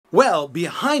Well,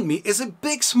 behind me is a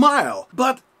big smile,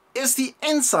 but is the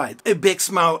inside a big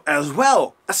smile as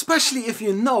well? Especially if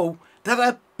you know that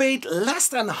I paid less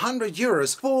than 100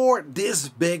 euros for this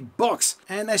big box.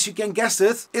 And as you can guess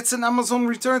it, it's an Amazon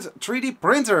returned 3D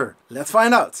printer. Let's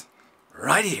find out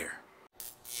right here.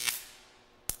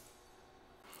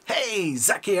 Hey,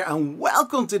 Zach here and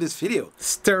welcome to this video.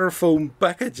 Styrofoam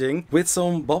packaging with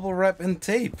some bubble wrap and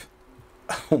tape.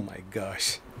 Oh my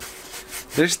gosh.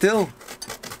 There's still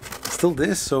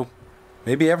this, so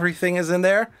maybe everything is in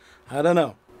there. I don't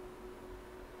know.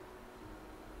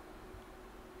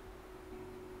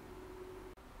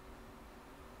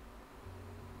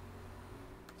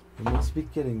 You must be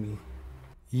kidding me.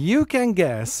 You can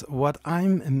guess what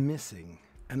I'm missing,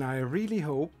 and I really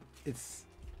hope it's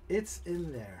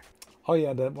in there. Oh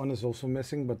yeah, that one is also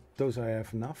missing, but those I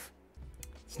have enough.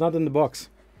 It's not in the box.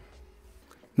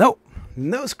 No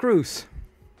screws.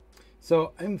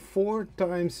 So I'm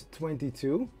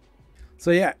 4x22. So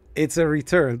yeah, it's a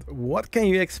return. What can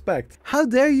you expect? How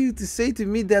dare you to say to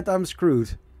me that I'm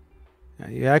screwed? Yeah,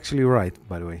 you're actually right,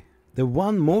 by the way. The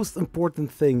one most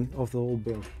important thing of the whole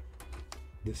build.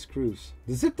 The screws.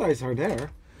 The zip ties are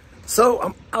there. So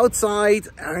I'm outside.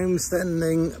 I'm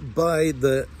standing by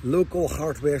the local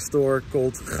hardware store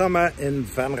called Gamma in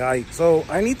Van Rij. So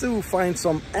I need to find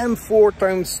some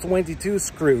M4x22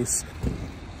 screws.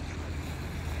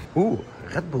 Ooh,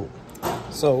 Red Bull.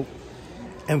 So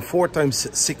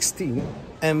M4x16,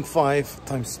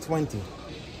 M5x20.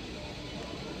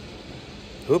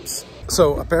 Oops.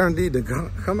 So apparently the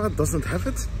Gamma doesn't have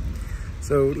it.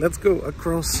 So let's go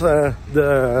across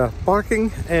the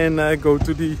parking and go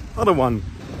to the other one.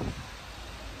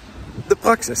 The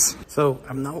Praxis. So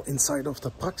I'm now inside of the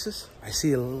Praxis. I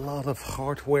see a lot of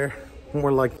hardware,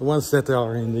 more like the ones that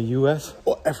are in the US.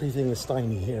 Oh, everything is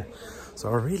tiny here. So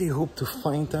I really hope to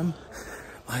find them.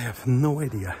 I have no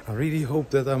idea. I really hope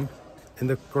that I'm in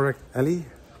the correct alley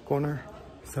corner.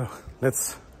 So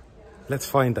let's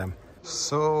find them.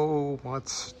 So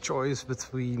much choice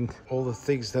between all the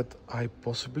things that I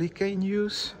possibly can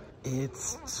use. It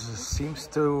seems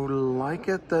to like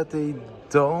it that they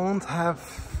don't have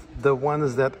the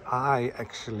ones that I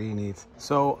actually need.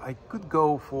 So I could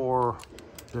go for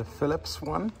the Philips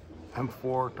one,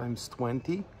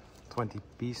 M4x20, 20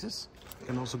 pieces. I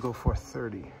can also go for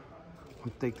 30.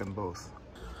 I'll take them both.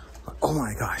 Oh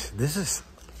my gosh, this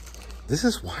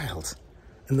is wild.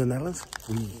 In the Netherlands,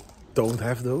 we don't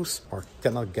have those or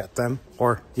cannot get them.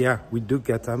 Or yeah, we do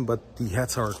get them, but the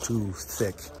heads are too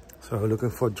thick. So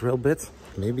looking for a drill bit.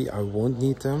 Maybe I won't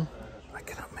need them. I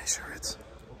cannot measure it.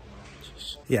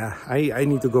 Yeah, I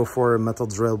need to go for a metal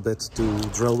drill bit to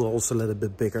drill the holes a little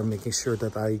bit bigger, making sure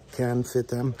that I can fit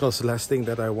them. Because the last thing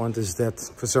that I want is that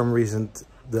for some reason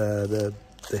the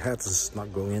head is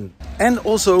not going in. And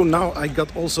also now I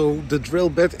got also the drill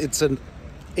bit. It's an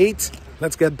 8.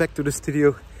 Let's get back to the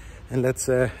studio and let's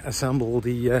assemble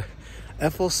the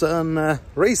FLsun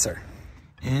racer.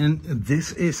 And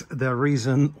this is the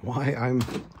reason why I'm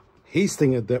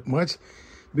hasting it that much,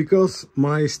 because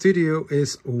my studio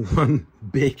is one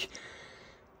big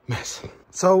mess.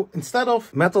 So instead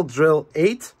of metal drill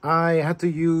 8, I had to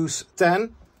use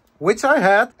 10, which I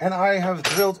had, and I have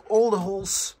drilled all the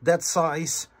holes that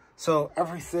size. So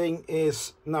everything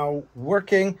is now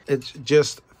working. It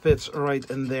just fits right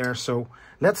in there. So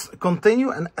let's continue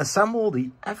and assemble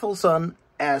the FLsun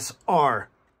SR.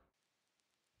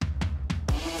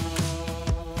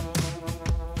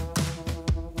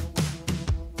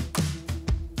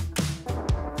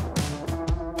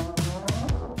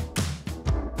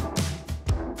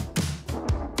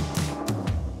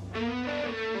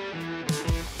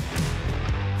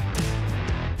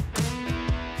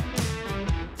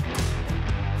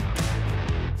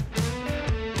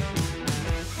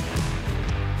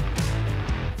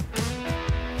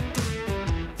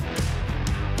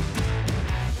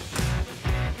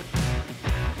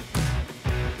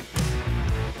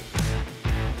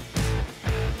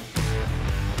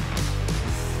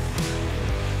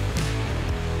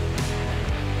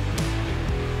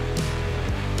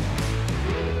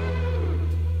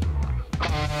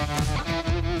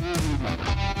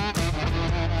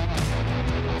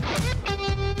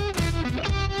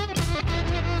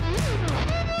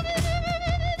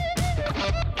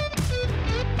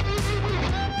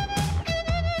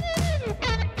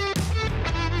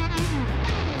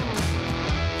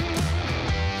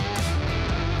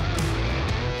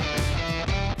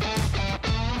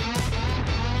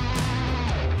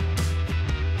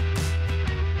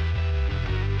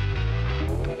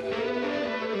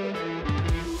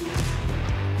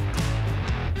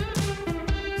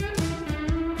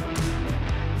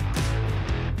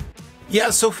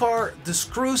 Yeah, so far the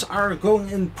screws are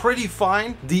going in pretty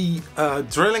fine. The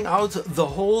drilling out the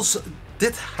holes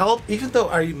did help, even though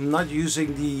I'm not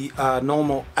using the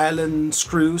normal Allen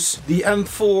screws. The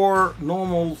M4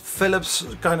 normal Phillips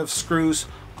kind of screws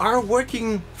are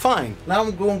working fine. Now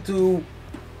I'm going to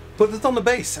put it on the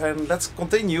base and let's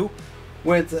continue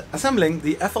with assembling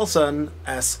the FLsun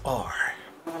SR.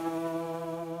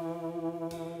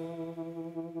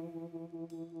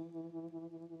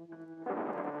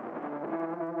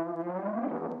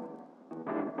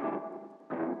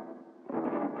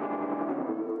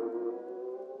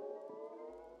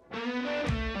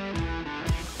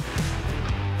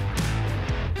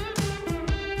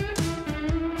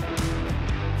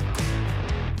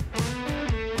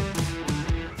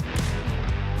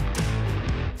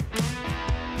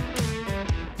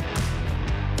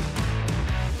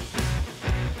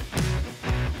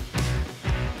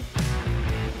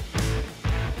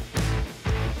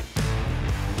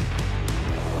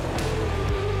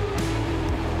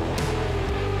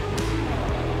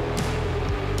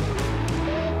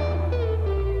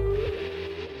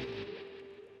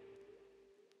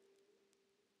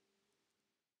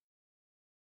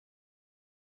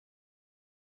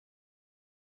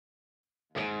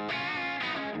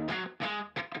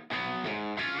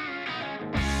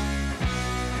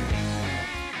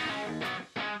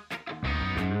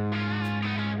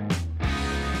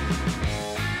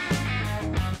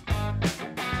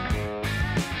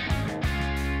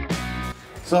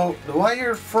 So the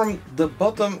wire from the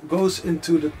bottom goes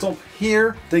into the top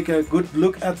here. Take a good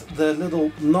look at the little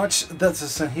notch that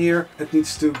is here. It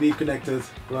needs to be connected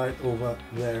right over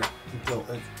there until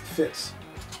it fits.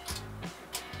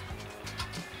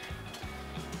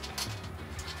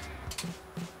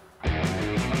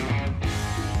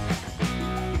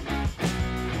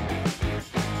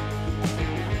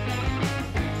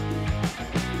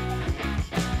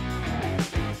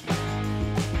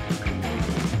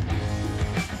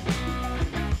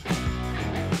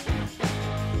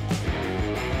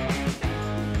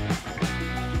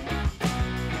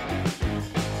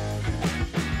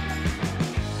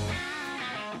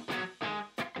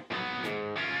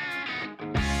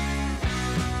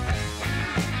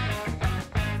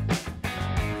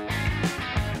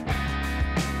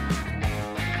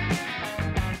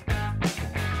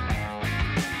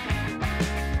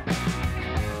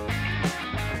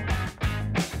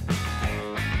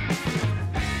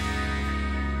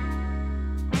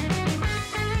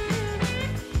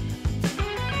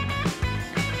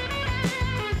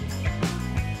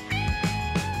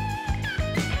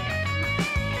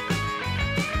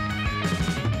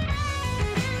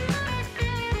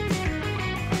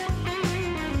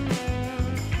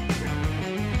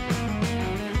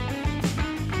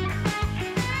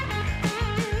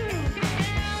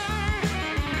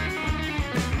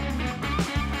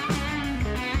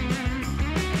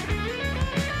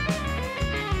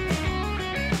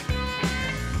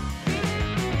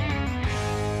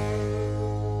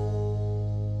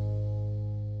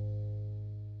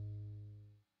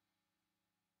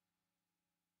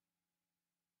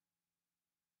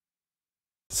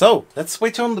 So let's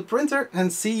switch on the printer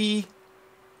and see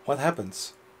what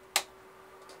happens.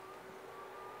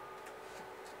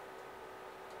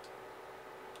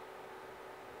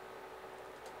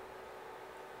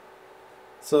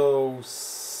 So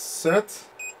set,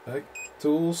 like,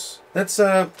 tools. Let's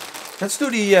do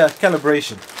the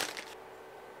calibration.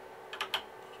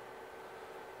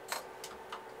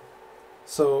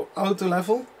 So auto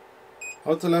level.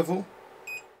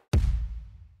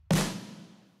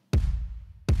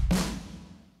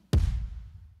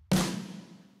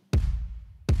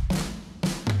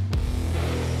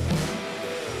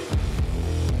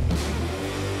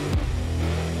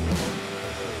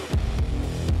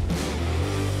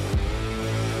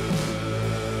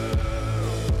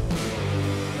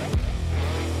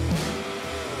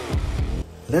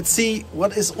 Let's see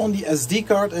what is on the SD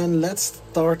card and let's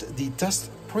start the test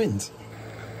print.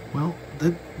 Well,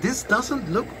 this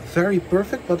doesn't look very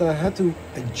perfect, but I had to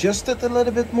adjust it a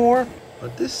little bit more.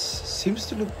 But this seems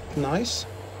to look nice.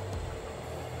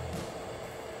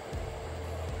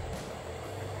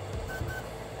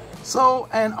 So,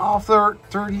 and after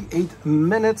 38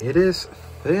 minutes, it is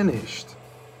finished.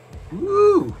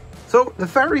 Woo! So, the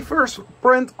very first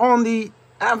print on the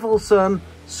FLsun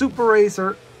Super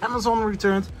Racer Amazon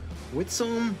returned with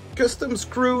some custom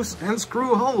screws and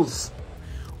screw holes.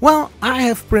 Well, I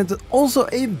have printed also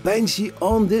a Banshee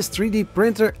on this 3D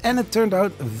printer and it turned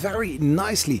out very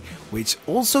nicely, which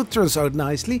also turns out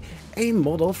nicely a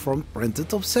model from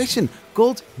Printed Obsession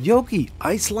called Yoki.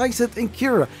 I sliced it in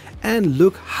Cura and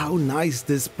look how nice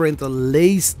this printer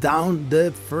lays down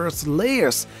the first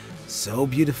layers. So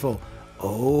beautiful.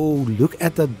 Oh, look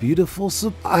at that beautiful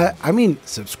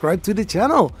subscribe to the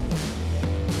channel.